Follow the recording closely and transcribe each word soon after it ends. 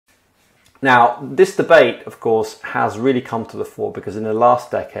Now, this debate, of course, has really come to the fore because in the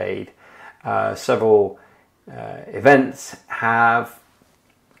last decade, several events have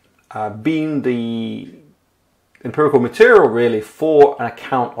been the empirical material really for an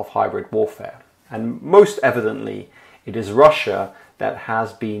account of hybrid warfare. And most evidently, it is Russia that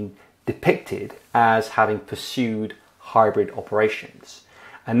has been depicted as having pursued hybrid operations.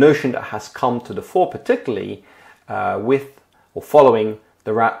 A notion that has come to the fore particularly with or following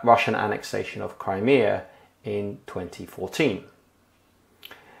the Russian annexation of Crimea in 2014.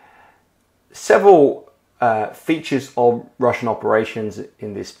 Several features of Russian operations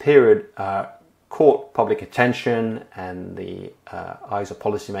in this period caught public attention and the eyes of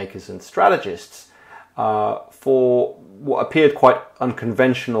policymakers and strategists for what appeared quite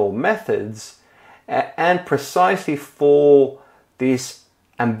unconventional methods, and precisely for this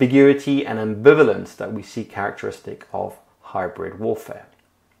ambiguity and ambivalence that we see characteristic of hybrid warfare.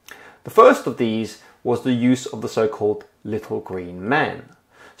 The first of these was the use of the so-called little green men.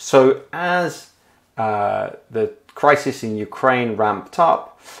 So as the crisis in Ukraine ramped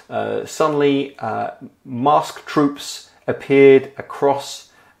up, suddenly masked troops appeared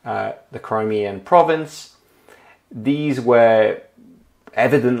across the Crimean province. These were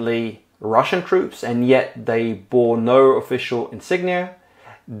evidently Russian troops, and yet they bore no official insignia.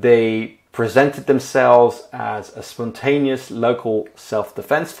 They presented themselves as a spontaneous local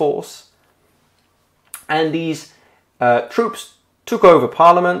self-defense force. And these troops took over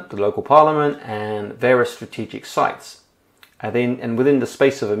parliament, the local parliament, and various strategic sites. And within the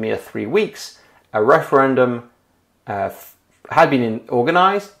space of a mere 3 weeks, a referendum had been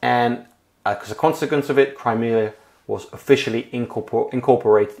organized, and as a consequence of it, Crimea was officially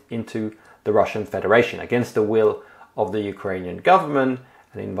incorporated into the Russian Federation against the will of the Ukrainian government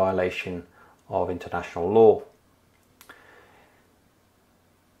and in violation of international law.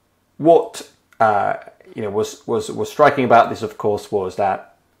 What was striking about this, of course, was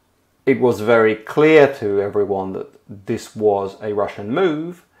that it was very clear to everyone that this was a Russian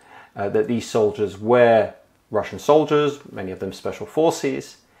move, that these soldiers were Russian soldiers, many of them special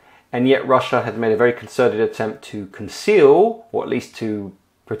forces, and yet Russia had made a very concerted attempt to conceal, or at least to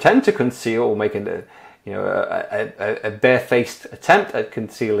pretend to conceal, or make a barefaced attempt at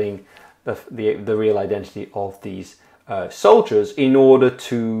concealing the real identity of these soldiers in order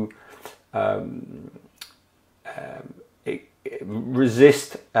to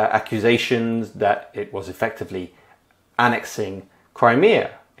resist accusations that it was effectively annexing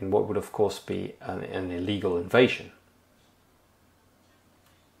Crimea in what would of course be an illegal invasion.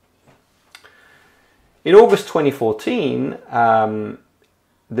 In August 2014, the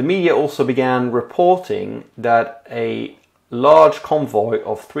media also began reporting that a large convoy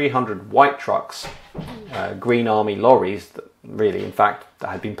of 300 white trucks, Green Army lorries, that really, in fact, that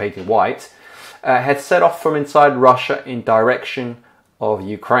had been painted white, had set off from inside Russia in direction of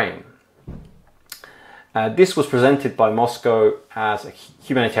Ukraine. This was presented by Moscow as a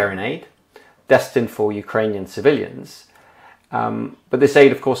humanitarian aid destined for Ukrainian civilians. But this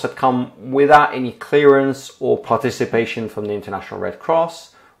aid, of course, had come without any clearance or participation from the International Red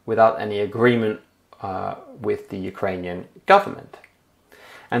Cross, without any agreement with the Ukrainian government.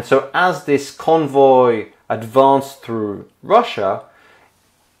 And so as this convoy advanced through Russia,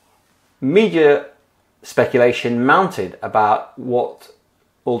 media speculation mounted about what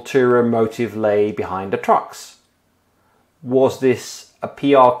ulterior motive lay behind the trucks. Was this a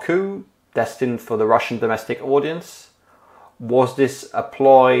PR coup destined for the Russian domestic audience? Was this a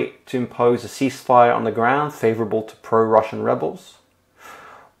ploy to impose a ceasefire on the ground favourable to pro-Russian rebels?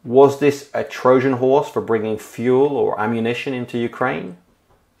 Was this a Trojan horse for bringing fuel or ammunition into Ukraine?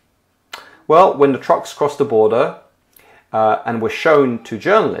 Well, when the trucks crossed the border and were shown to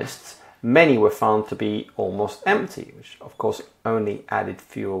journalists, many were found to be almost empty, which of course only added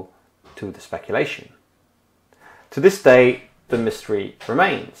fuel to the speculation. To this day, the mystery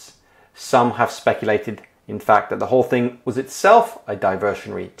remains. Some have speculated, in fact, that the whole thing was itself a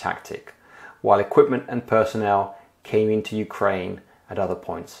diversionary tactic, while equipment and personnel came into Ukraine at other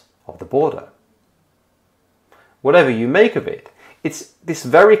points of the border. Whatever you make of it, it's this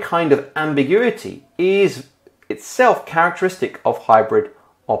very kind of ambiguity is itself characteristic of hybrid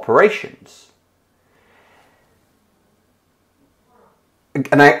operations.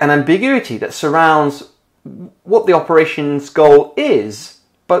 An ambiguity that surrounds what the operation's goal is,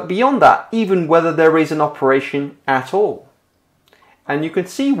 but beyond that, even whether there is an operation at all. And you can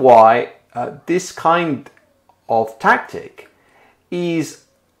see why this kind of tactic is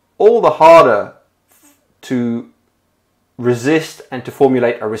all the harder to resist and to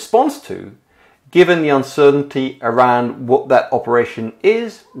formulate a response to, given the uncertainty around what that operation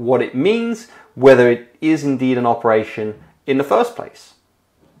is, what it means, whether it is indeed an operation in the first place.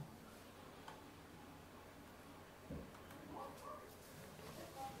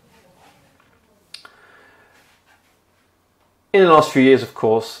 In the last few years, of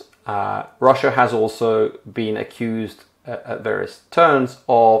course, Russia has also been accused at various turns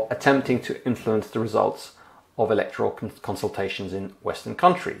of attempting to influence the results of electoral consultations in Western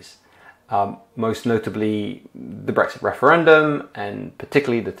countries. Most notably the Brexit referendum and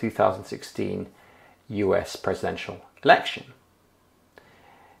particularly the 2016 US presidential election.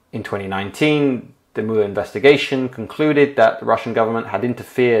 In 2019, the Mueller investigation concluded that the Russian government had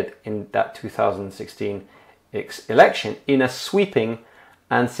interfered in that 2016 election in a sweeping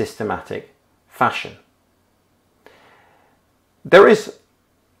and systematic fashion. There is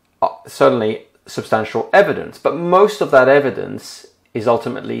certainly substantial evidence, but most of that evidence is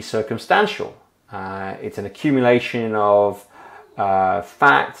ultimately circumstantial. It's an accumulation of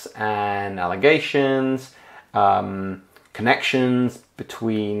facts and allegations, connections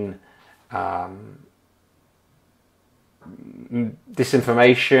between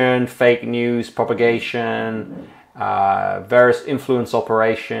disinformation, fake news propagation, various influence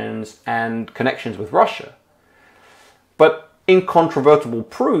operations, and connections with Russia. But incontrovertible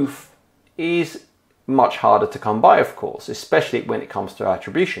proof is much harder to come by, of course, especially when it comes to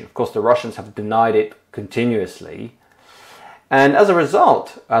attribution. Of course, the Russians have denied it continuously. And as a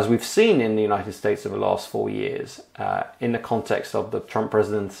result, as we've seen in the United States over the last 4 years, in the context of the Trump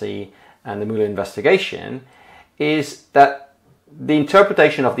presidency and the Mueller investigation, is that the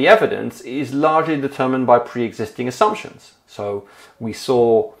interpretation of the evidence is largely determined by pre-existing assumptions. So we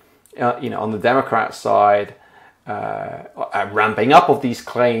saw, on the Democrat side, a ramping up of these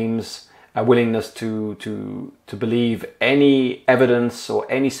claims, a willingness to believe any evidence or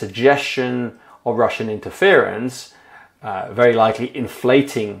any suggestion of Russian interference, very likely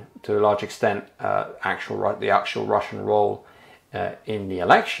inflating to a large extent the actual Russian role in the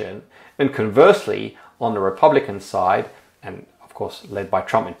election. And conversely, on the Republican side, and of course led by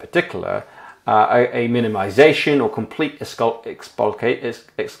Trump in particular, a minimization or complete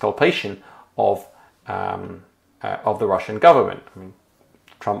exculpation of the Russian government. I mean,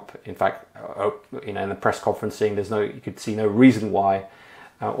 Trump, in fact, in the press conferencing, you could see no reason why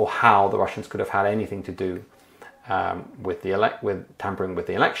or how the Russians could have had anything to do with tampering with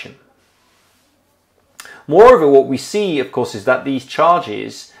the election. Moreover, what we see, of course, is that these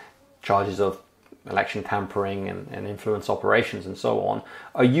charges of election tampering and influence operations and so on,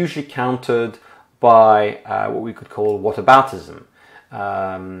 are usually countered by what we could call whataboutism.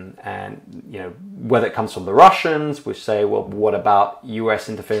 And whether it comes from the Russians, which say, well, what about US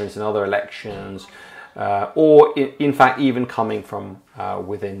interference in other elections, or in fact even coming from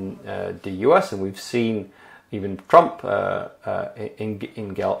within the US, and we've seen even Trump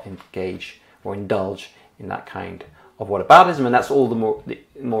engage or indulge in that kind of whataboutism, and that's all the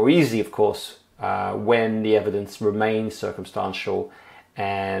more easy, of course, when the evidence remains circumstantial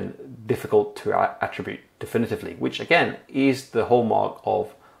and difficult to attribute definitively, which again is the hallmark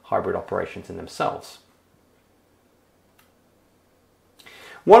of hybrid operations in themselves.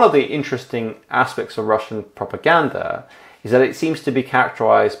 One of the interesting aspects of Russian propaganda is that it seems to be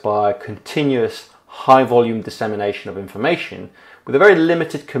characterized by continuous high-volume dissemination of information with a very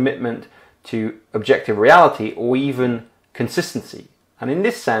limited commitment to objective reality or even consistency. And in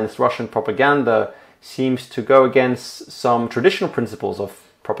this sense, Russian propaganda seems to go against some traditional principles of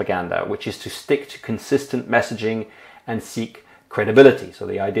propaganda, which is to stick to consistent messaging and seek credibility. So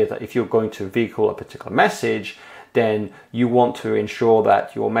the idea that if you're going to vehicle a particular message, then you want to ensure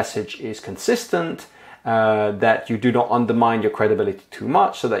that your message is consistent, that you do not undermine your credibility too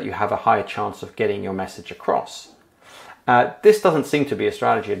much so that you have a higher chance of getting your message across. This doesn't seem to be a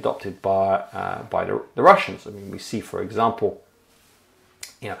strategy adopted by the Russians. I mean, we see, for example,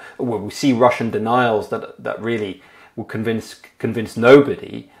 we see Russian denials that really will convince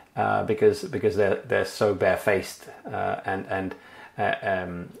nobody because they're so barefaced and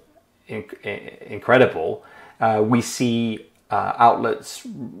incredible. We see outlets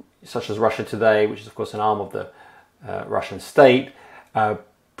such as Russia Today, which is of course an arm of the Russian state,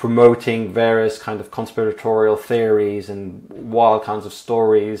 promoting various kind of conspiratorial theories and wild kinds of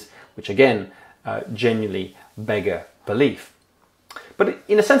stories, which again genuinely beggar belief. But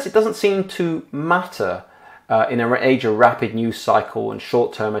in a sense, it doesn't seem to matter in an age of rapid news cycle and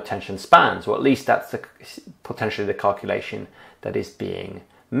short-term attention spans, or at least that's potentially the calculation that is being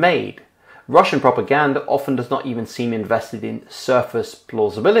made. Russian propaganda often does not even seem invested in surface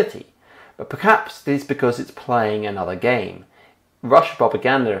plausibility, but perhaps this is because it's playing another game. Russian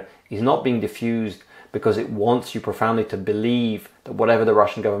propaganda is not being diffused because it wants you profoundly to believe that whatever the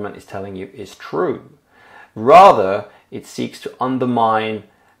Russian government is telling you is true. Rather, it seeks to undermine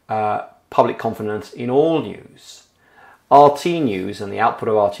public confidence in all news. RT News and the output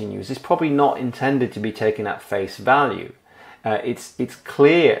of RT News is probably not intended to be taken at face value. It's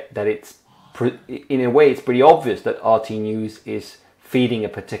clear that in a way it's pretty obvious that RT News is feeding a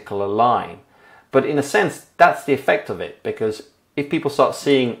particular line. But in a sense, that's the effect of it, because if people start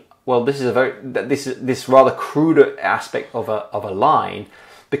seeing, well, this rather cruder aspect of a line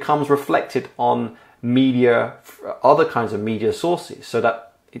becomes reflected on media, other kinds of media sources, so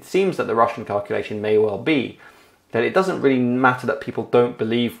that it seems that the Russian calculation may well be that it doesn't really matter that people don't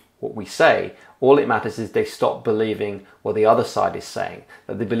believe what we say. All it matters is they stop believing what the other side is saying,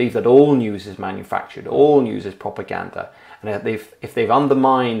 that they believe that all news is manufactured, all news is propaganda, and that if they've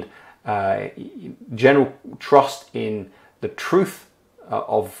undermined general trust in the truth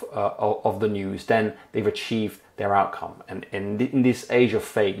of the news, then they've achieved their outcome. And in this age of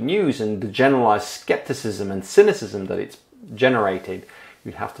fake news and the generalized skepticism and cynicism that it's generated,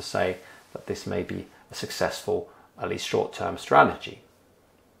 you'd have to say that this may be a successful, at least short-term strategy.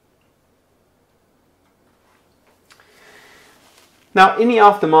 Now, in the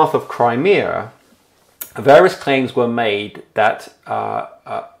aftermath of Crimea, various claims were made that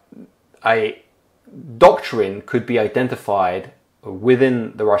a doctrine could be identified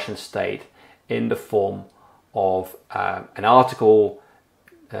within the Russian state in the form of an article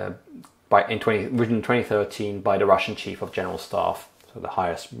written in 2013 by the Russian Chief of General Staff, so the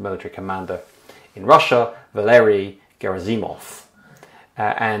highest military commander in Russia, Valery Gerasimov.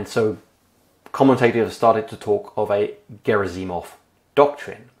 And so commentators have started to talk of a Gerasimov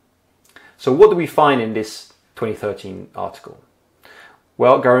doctrine. So what do we find in this 2013 article?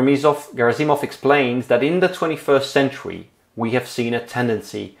 Well, Gerasimov explains that in the 21st century, we have seen a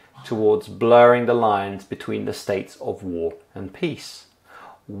tendency towards blurring the lines between the states of war and peace.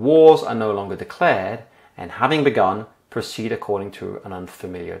 Wars are no longer declared, and having begun, proceed according to an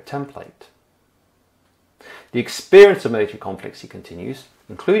unfamiliar template. The experience of military conflicts, he continues,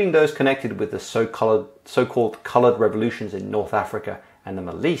 including those connected with the so-called coloured revolutions in North Africa and the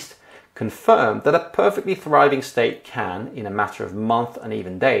Middle East, confirmed that a perfectly thriving state can, in a matter of months and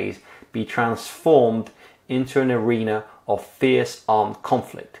even days, be transformed into an arena of fierce armed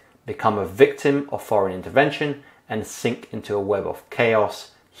conflict, become a victim of foreign intervention, and sink into a web of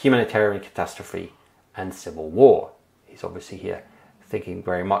chaos, humanitarian catastrophe, and civil war. He's obviously here thinking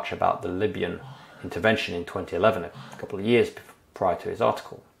very much about the Libyan intervention in 2011, a couple of years prior to his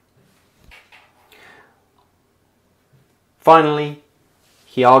article. Finally,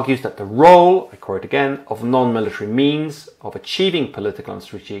 he argues that the role, I quote again, of non-military means of achieving political and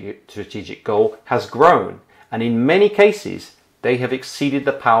strategic goal has grown, and in many cases they have exceeded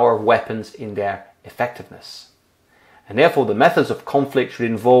the power of weapons in their effectiveness. And therefore the methods of conflict should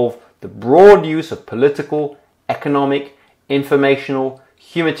involve the broad use of political, economic, informational,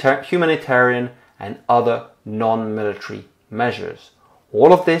 humanitarian and other non-military measures.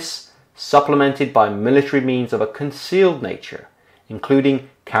 All of this supplemented by military means of a concealed nature, including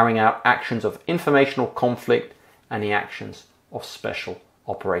carrying out actions of informational conflict and the actions of special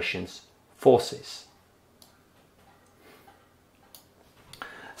operations forces.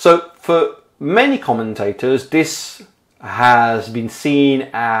 So for many commentators, this has been seen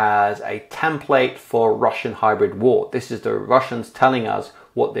as a template for Russian hybrid war. This is the Russians telling us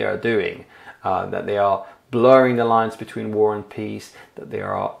what they are doing, that they are blurring the lines between war and peace, that they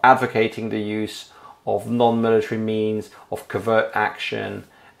are advocating the use of non-military means, of covert action,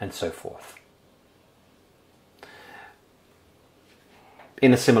 and so forth.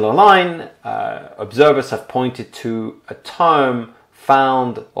 In a similar line, observers have pointed to a term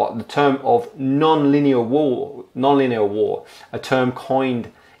found, or the term of non-linear war, a term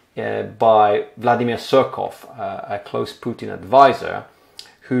coined by Vladimir Surkov, a close Putin advisor,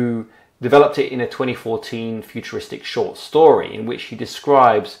 who developed it in a 2014 futuristic short story in which he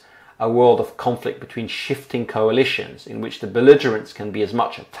describes a world of conflict between shifting coalitions in which the belligerents can be as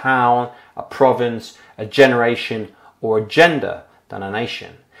much a town, a province, a generation, or a gender than a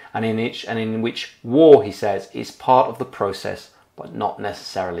nation, and in which war, he says, is part of the process but not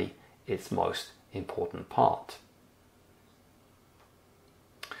necessarily its most important part.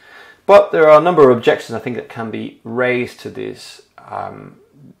 But there are a number of objections, I think, that can be raised to this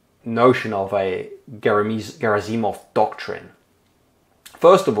notion of a Gerasimov doctrine.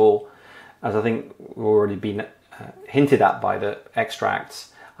 First of all, as I think we've already been hinted at by the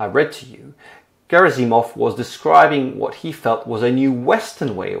extracts I read to you, Gerasimov was describing what he felt was a new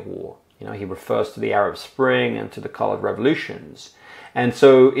Western way of war, You know, he refers to the Arab Spring and to the colored revolutions. And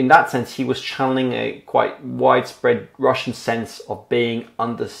so in that sense, he was channeling a quite widespread Russian sense of being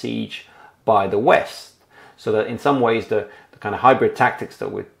under siege by the West. So that in some ways, the kind of hybrid tactics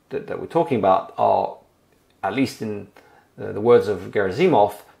that we're talking about are, at least in the words of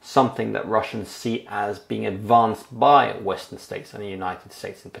Gerasimov, something that Russians see as being advanced by Western states and the United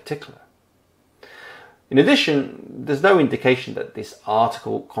States in particular. In addition, there's no indication that this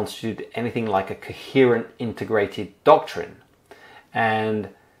article constituted anything like a coherent, integrated doctrine. And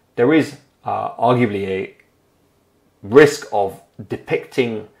there is arguably a risk of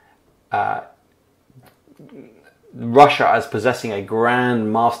depicting Russia as possessing a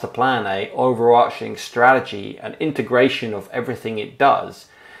grand master plan, a overarching strategy, an integration of everything it does,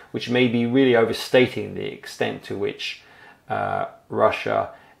 which may be really overstating the extent to which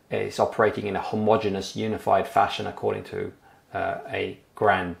Russia is operating in a homogeneous, unified fashion according to a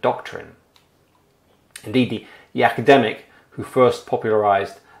grand doctrine. Indeed, the academic who first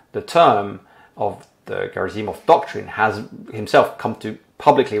popularized the term of the Gerasimov doctrine has himself come to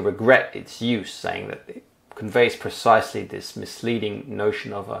publicly regret its use, saying that it conveys precisely this misleading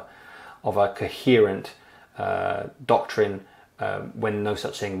notion of a coherent doctrine when no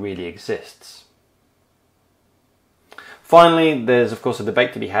such thing really exists. Finally, there's of course a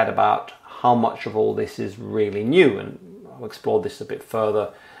debate to be had about how much of all this is really new, and I'll explore this a bit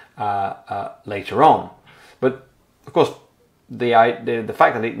further later on. But of course, the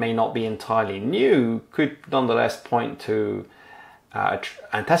fact that it may not be entirely new could nonetheless point to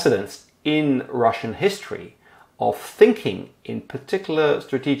antecedents in Russian history of thinking in particular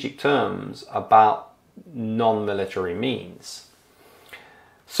strategic terms about non-military means.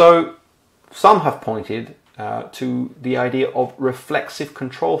 So some have pointed to the idea of reflexive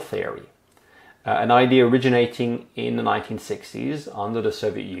control theory, an idea originating in the 1960s under the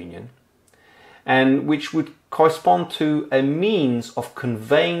Soviet Union, and which would correspond to a means of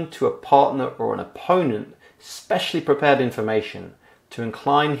conveying to a partner or an opponent specially prepared information to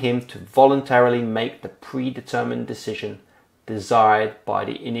incline him to voluntarily make the predetermined decision desired by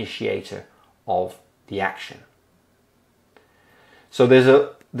the initiator of the action. So there's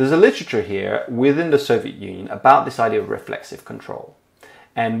a literature here within the Soviet Union about this idea of reflexive control.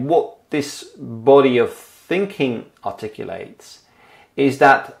 And what this body of thinking articulates is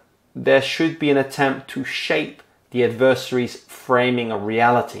that there should be an attempt to shape the adversary's framing of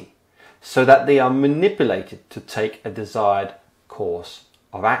reality so that they are manipulated to take a desired course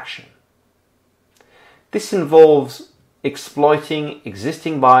of action. This involves exploiting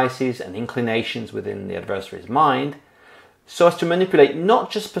existing biases and inclinations within the adversary's mind so as to manipulate not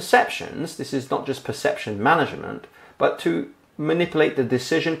just perceptions, this is not just perception management, but to manipulate the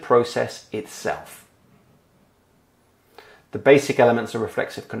decision process itself. The basic elements of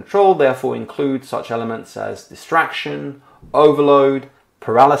reflexive control therefore include such elements as distraction, overload,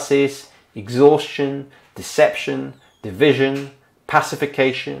 paralysis, exhaustion, deception, division,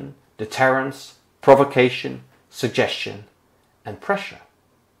 pacification, deterrence, provocation, suggestion, and pressure.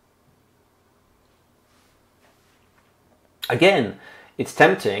 Again, it's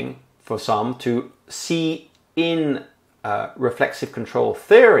tempting for some to see in reflexive control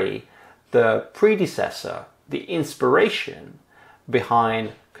theory the predecessor, the inspiration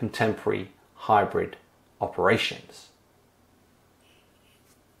behind contemporary hybrid operations.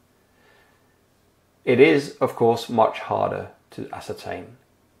 It is, of course, much harder to ascertain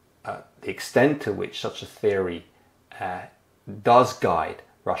the extent to which such a theory does guide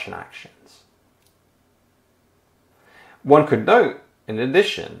Russian actions. One could note, in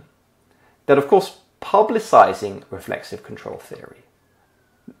addition, that of course publicizing reflexive control theory,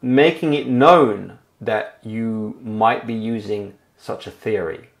 making it known that you might be using such a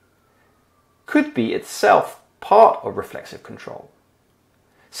theory, could be itself part of reflexive control,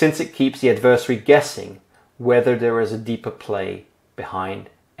 since it keeps the adversary guessing whether there is a deeper play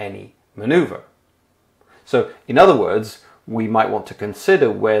behind any maneuver. So, in other words, we might want to consider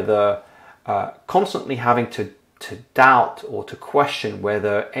whether constantly having to doubt or to question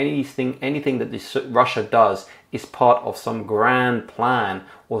whether anything that Russia does is part of some grand plan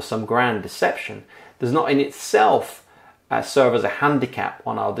or some grand deception does not in itself serve as a handicap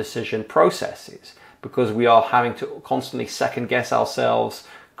on our decision processes, because we are having to constantly second guess ourselves,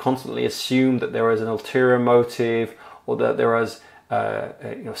 constantly assume that there is an ulterior motive or that there is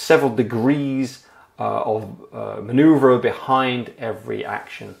several degrees of maneuver behind every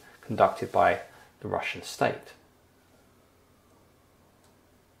action conducted by the Russian state.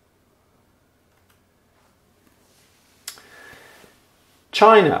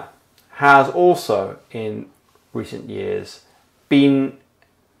 China has also in recent years been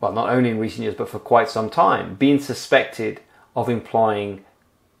well, not only in recent years, but for quite some time, been suspected of employing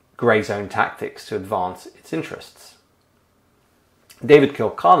grey zone tactics to advance its interests. David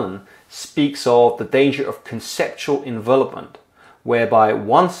Kilcullen speaks of the danger of conceptual envelopment, whereby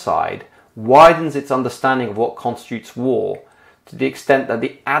one side widens its understanding of what constitutes war to the extent that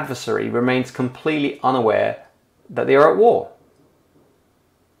the adversary remains completely unaware that they are at war.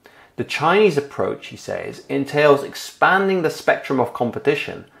 The Chinese approach, he says, entails expanding the spectrum of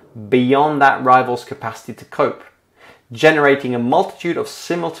competition beyond that rival's capacity to cope, generating a multitude of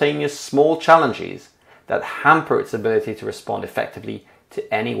simultaneous small challenges that hamper its ability to respond effectively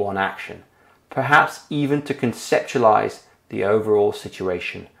to any one action, perhaps even to conceptualize the overall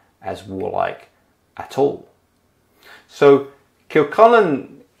situation as warlike at all. So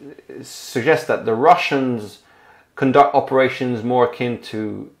Kilcullen suggests that the Russians conduct operations more akin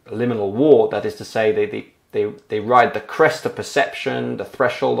to liminal war, that is to say, they ride the crest of perception, the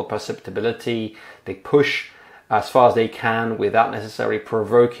threshold of perceptibility, they push as far as they can without necessarily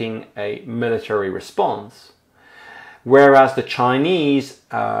provoking a military response. Whereas the Chinese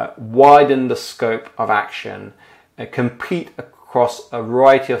widen the scope of action, compete across a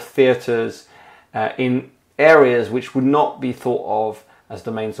variety of theatres in areas which would not be thought of as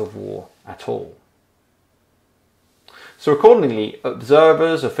domains of war at all. So accordingly,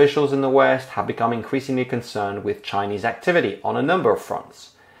 observers, officials in the West have become increasingly concerned with Chinese activity on a number of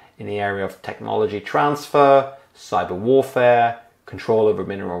fronts, in the area of technology transfer, cyber warfare, control over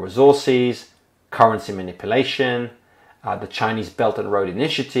mineral resources, currency manipulation, the Chinese Belt and Road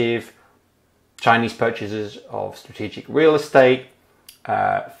Initiative, Chinese purchases of strategic real estate,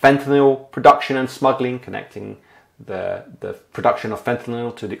 fentanyl production and smuggling, connecting the production of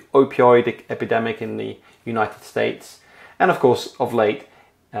fentanyl to the opioid epidemic in the United States. And of course, of late,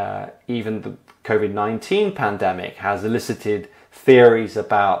 even the COVID-19 pandemic has elicited theories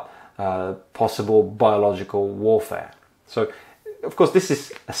about possible biological warfare. So, of course, this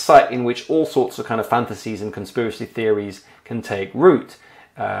is a site in which all sorts of kind of fantasies and conspiracy theories can take root.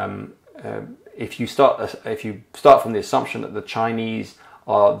 If you start from the assumption that the Chinese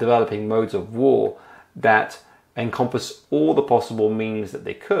are developing modes of war that encompass all the possible means that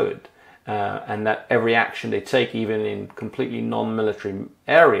they could, and that every action they take, even in completely non-military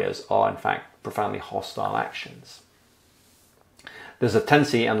areas, are in fact profoundly hostile actions. There's a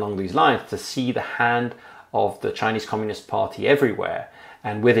tendency along these lines to see the hand of the Chinese Communist Party everywhere,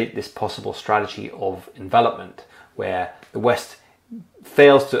 and with it this possible strategy of envelopment, where the West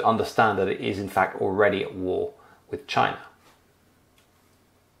fails to understand that it is in fact already at war with China.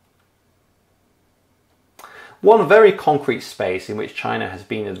 One very concrete space in which China has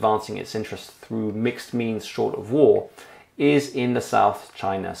been advancing its interests through mixed means short of war is in the South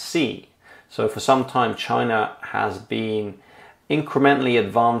China Sea. So for some time China has been incrementally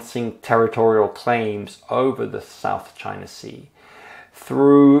advancing territorial claims over the South China Sea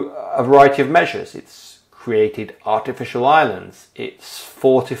through a variety of measures. It's created artificial islands, it's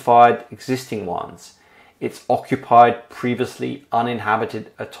fortified existing ones, it's occupied previously uninhabited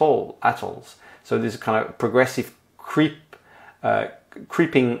atolls. So there's a kind of progressive creeping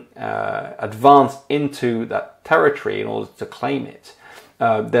advance into that territory in order to claim it.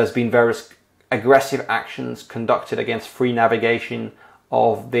 There's been various aggressive actions conducted against free navigation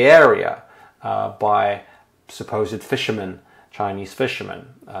of the area by supposed fishermen, Chinese fishermen,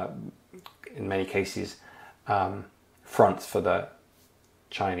 in many cases fronts for the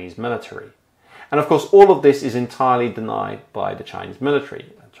Chinese military. And of course all of this is entirely denied by the Chinese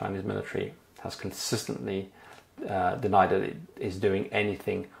military. The Chinese military has consistently denied that it is doing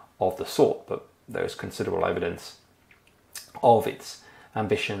anything of the sort, but there is considerable evidence of its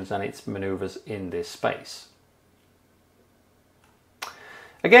ambitions and its maneuvers in this space.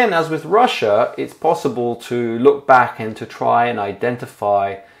 Again, as with Russia, it's possible to look back and to try and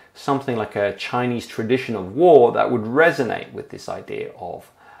identify something like a Chinese tradition of war that would resonate with this idea of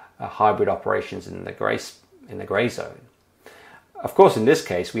hybrid operations in the grey zone. Of course, in this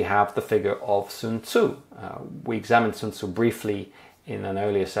case, we have the figure of Sun Tzu. We examined Sun Tzu briefly in an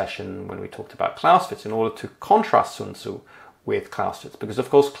earlier session when we talked about Clausewitz in order to contrast Sun Tzu with Clausewitz, because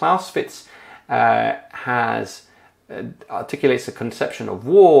of course Clausewitz articulates a conception of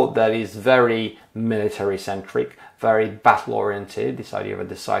war that is very military-centric, very battle-oriented, this idea of a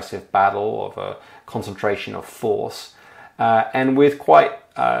decisive battle, of a concentration of force, and with quite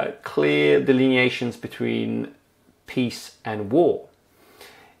clear delineations between peace and war.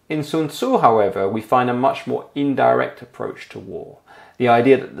 In Sun Tzu, however, we find a much more indirect approach to war. The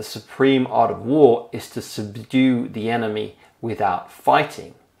idea that the supreme art of war is to subdue the enemy without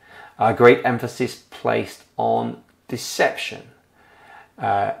fighting. A great emphasis placed on deception.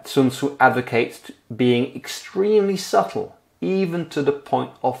 Sun Tzu advocates being extremely subtle, even to the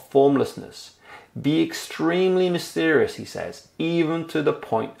point of formlessness. Be extremely mysterious, he says, even to the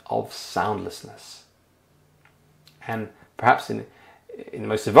point of soundlessness. And perhaps in the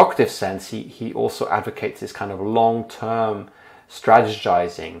most evocative sense, he also advocates this kind of long-term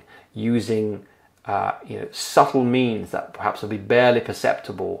strategizing, using subtle means that perhaps will be barely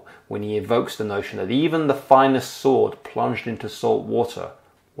perceptible when he evokes the notion that even the finest sword plunged into salt water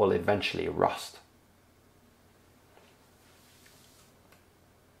will eventually rust.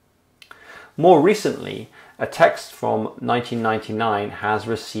 More recently, a text from 1999 has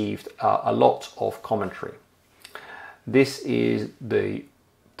received a lot of commentary. This is the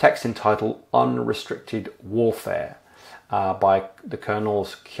text entitled Unrestricted Warfare by the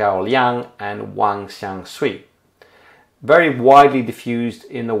colonels Qiao Liang and Wang Xiangsui. Very widely diffused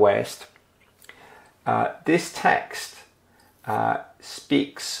in the West. This text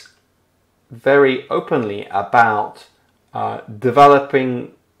speaks very openly about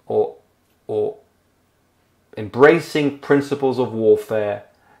developing or embracing principles of warfare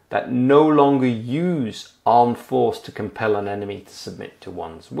that no longer use armed force to compel an enemy to submit to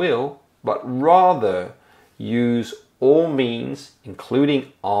one's will, but rather use all means,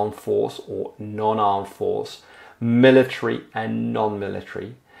 including armed force or non-armed force, military and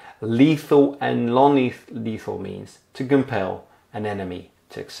non-military, lethal and non-lethal means to compel an enemy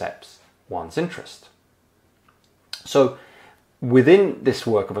to accept one's interest. So within this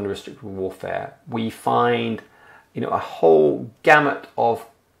work of unrestricted warfare, we find a whole gamut of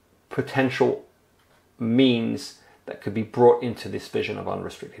potential means that could be brought into this vision of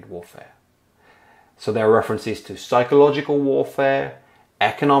unrestricted warfare. So there are references to psychological warfare,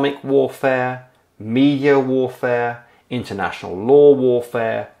 economic warfare, media warfare, international law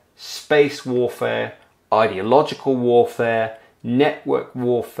warfare, space warfare, ideological warfare, network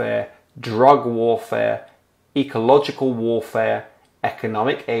warfare, drug warfare, ecological warfare,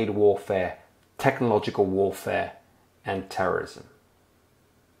 economic aid warfare, technological warfare, and terrorism.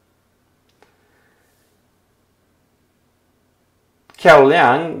 Qiao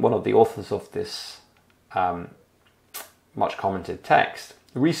Liang, one of the authors of this much commented text,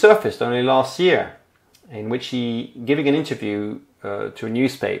 resurfaced only last year, in which he, giving an interview to a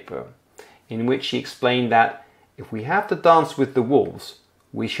newspaper, in which he explained that if we have to dance with the wolves,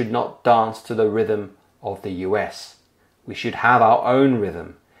 we should not dance to the rhythm of the US. We should have our own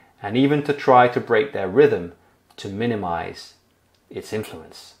rhythm, and even to try to break their rhythm to minimize its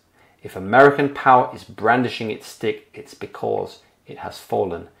influence. If American power is brandishing its stick, it's because it has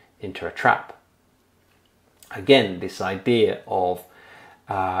fallen into a trap. Again, this idea of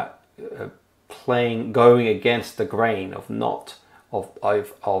going against the grain, of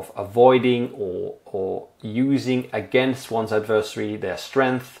avoiding or using against one's adversary their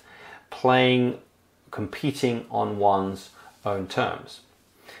strength, competing on one's own terms.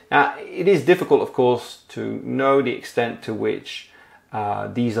 Now, it is difficult, of course, to know the extent to which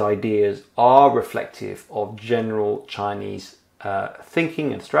these ideas are reflective of general Chinese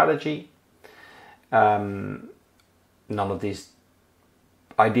thinking and strategy. None of these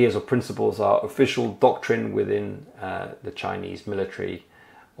ideas or principles are official doctrine within the Chinese military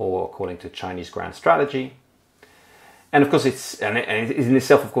or according to Chinese grand strategy. And of course, it is in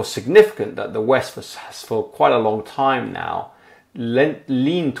itself, of course, significant that the West has for quite a long time now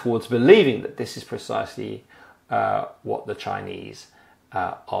leaned towards believing that this is precisely what the Chinese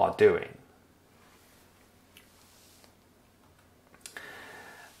are doing.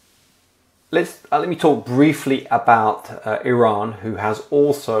 Let me talk briefly about Iran, who has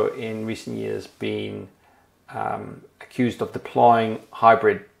also in recent years been accused of deploying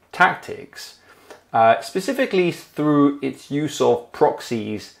hybrid tactics, specifically through its use of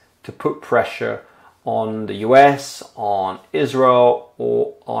proxies to put pressure on the US, on Israel,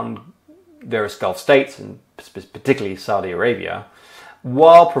 or on various Gulf states, and particularly Saudi Arabia,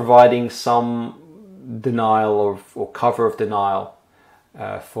 while providing some denial or cover of denial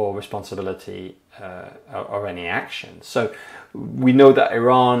for responsibility or any action. So we know that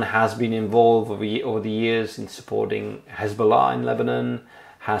Iran has been involved over the years in supporting Hezbollah in Lebanon,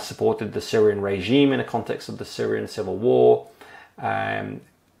 has supported the Syrian regime in the context of the Syrian civil war,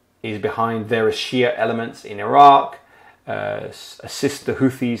 is behind various Shia elements in Iraq, assists the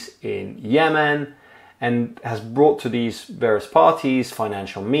Houthis in Yemen, and has brought to these various parties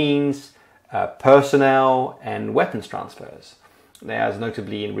financial means, personnel, and weapons transfers. There has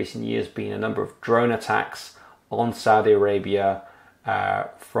notably in recent years been a number of drone attacks on Saudi Arabia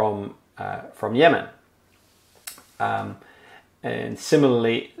from Yemen. And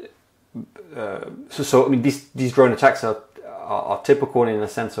similarly, these drone attacks are are typical in the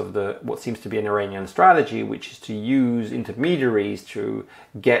sense of what seems to be an Iranian strategy, which is to use intermediaries to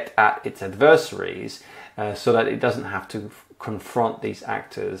get at its adversaries so that it doesn't have to confront these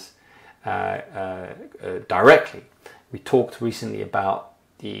actors directly. We talked recently about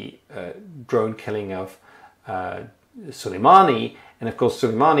the drone killing of Soleimani, and of course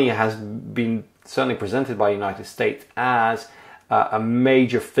Soleimani has been certainly presented by the United States as a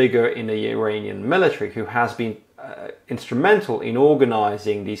major figure in the Iranian military who has been instrumental in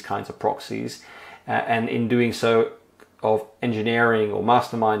organizing these kinds of proxies and in doing so of engineering or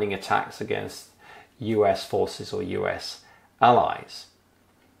masterminding attacks against US forces or US allies.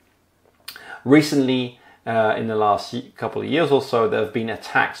 Recently, in the last couple of years or so, there have been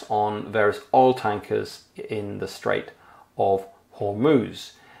attacks on various oil tankers in the Strait of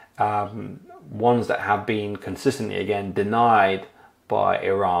Hormuz. Ones that have been consistently, again, denied by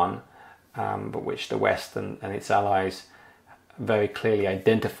Iran, but which the West and its allies very clearly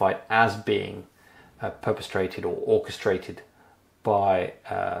identified as being perpetrated or orchestrated by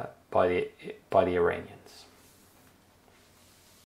the Iranians.